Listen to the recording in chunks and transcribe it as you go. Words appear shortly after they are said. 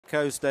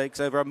Co Stakes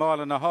over 1.5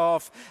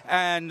 miles,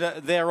 and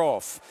they're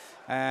off.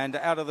 And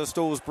out of the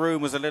stalls,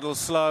 Broom was a little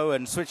slow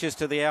and switches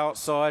to the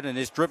outside and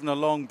is driven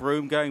along.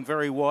 Broom going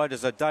very wide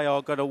as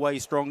Adayar got away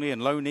strongly,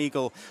 and Lone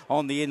Eagle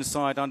on the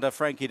inside under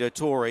Frankie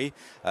Dettori.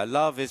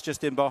 Love is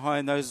just in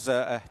behind those,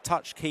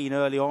 touch keen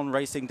early on,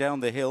 racing down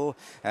the hill,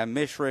 and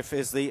Mishrif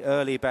is the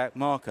early back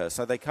marker.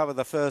 So they cover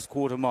the first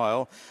quarter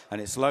mile, and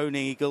it's Lone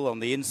Eagle on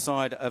the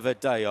inside of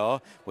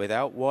Adayar.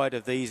 Without wide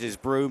of these is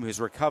Broom,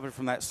 who's recovered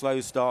from that slow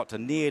start to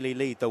nearly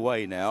lead the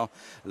way now.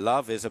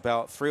 Love is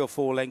about 3 or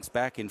 4 lengths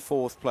back in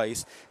 4th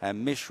place,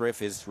 and Mishrif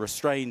is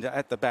restrained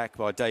at the back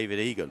by David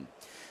Egan.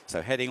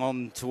 So heading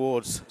on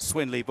towards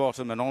Swinley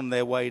Bottom and on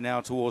their way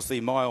now towards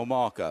the mile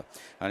marker.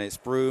 And it's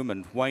Broom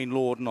and Wayne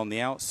Lorden on the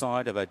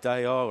outside of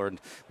Adayar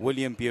and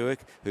William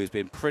Buick, who's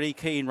been pretty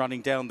keen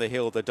running down the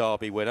hill, the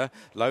Derby winner.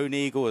 Lone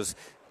Eagle has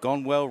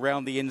gone well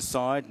round the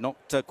inside, not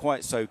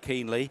quite so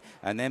keenly,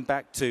 and then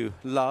back to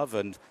Love,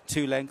 and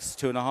 2 lengths,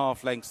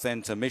 2.5 lengths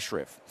then to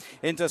Mishrif.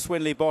 Into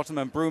Swinley Bottom,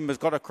 and Broom has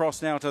got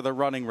across now to the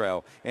running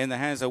rail in the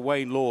hands of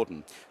Wayne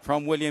Lorden.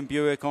 From William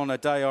Buick on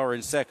Adayar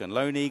in 2nd.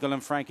 Lone Eagle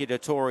and Frankie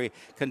Dettori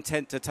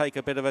content to take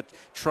a bit of a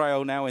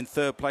trail now in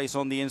 3rd place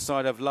on the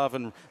inside of Love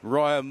and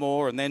Ryan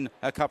Moore, and then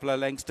a couple of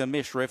lengths to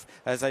Mishrif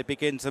as they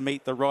begin to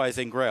meet the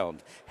rising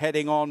ground.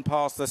 Heading on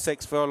past the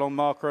 6 furlong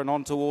marker and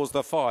on towards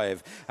the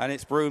 5, and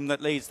it's Broom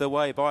that leads the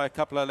way by a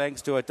couple of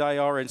lengths to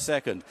Adayar in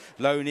 2nd.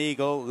 Lone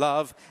Eagle,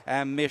 Love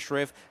and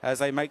Mishrif as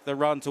they make the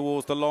run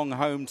towards the long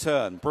home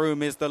turn.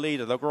 Broom is the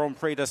leader, the Grand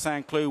Prix de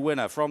Saint-Cloud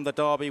winner from the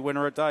Derby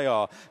winner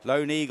Adayar.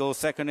 Lone Eagle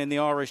 2nd in the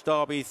Irish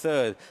Derby,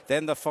 3rd.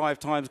 Then the 5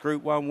 times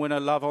Group 1 winner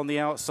Love on the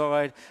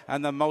outside,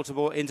 and the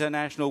multiple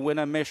international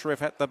winner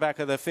Mishrif at the back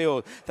of the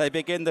field. They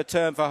begin the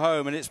turn for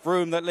home, and it's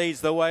Broom that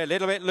leads the way, a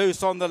little bit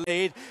loose on the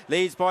lead,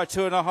 leads by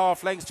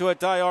 2.5 lengths to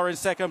Adayar in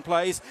 2nd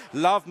place.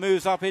 Love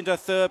moves up into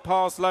 3rd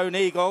past Lone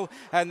Eagle,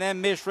 and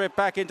then Mishrif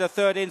back into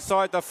 3rd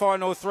inside the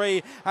final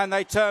 3, and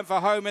they turn for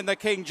home in the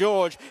King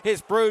George.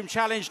 It's Broom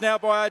challenged now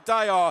by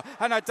Adayar,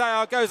 and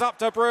Adayar goes up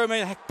to Broom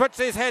and puts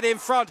his head in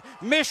front.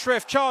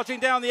 Mishrif charging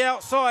down the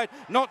outside,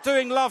 not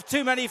doing Love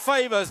too many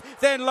favours.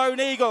 Then Lone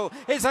Eagle.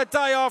 It's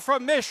Adayar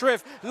from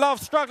Mishrif.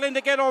 Love struggling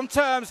to get on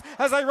terms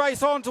as they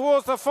race on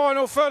towards the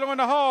final furlong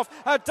and a half.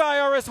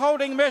 Adayar is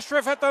holding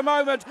Mishrif at the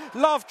moment.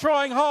 Love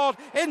trying hard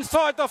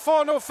inside the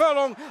final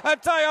furlong.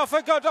 Adayar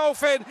for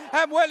Godolphin,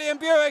 and William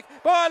Buick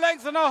by a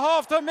length and a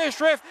half to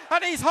Mishrif,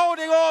 and he's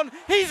holding on.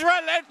 He's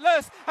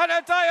relentless, and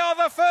Adayar,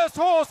 the first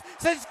horse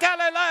since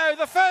Galileo,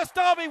 the first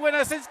Derby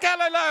winner since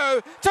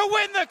Galileo to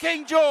win the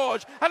King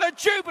George, and a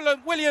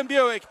jubilant William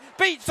Buick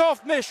beats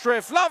off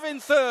Mishrif. Love in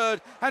 3rd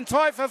and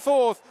tied for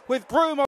 4th with Broom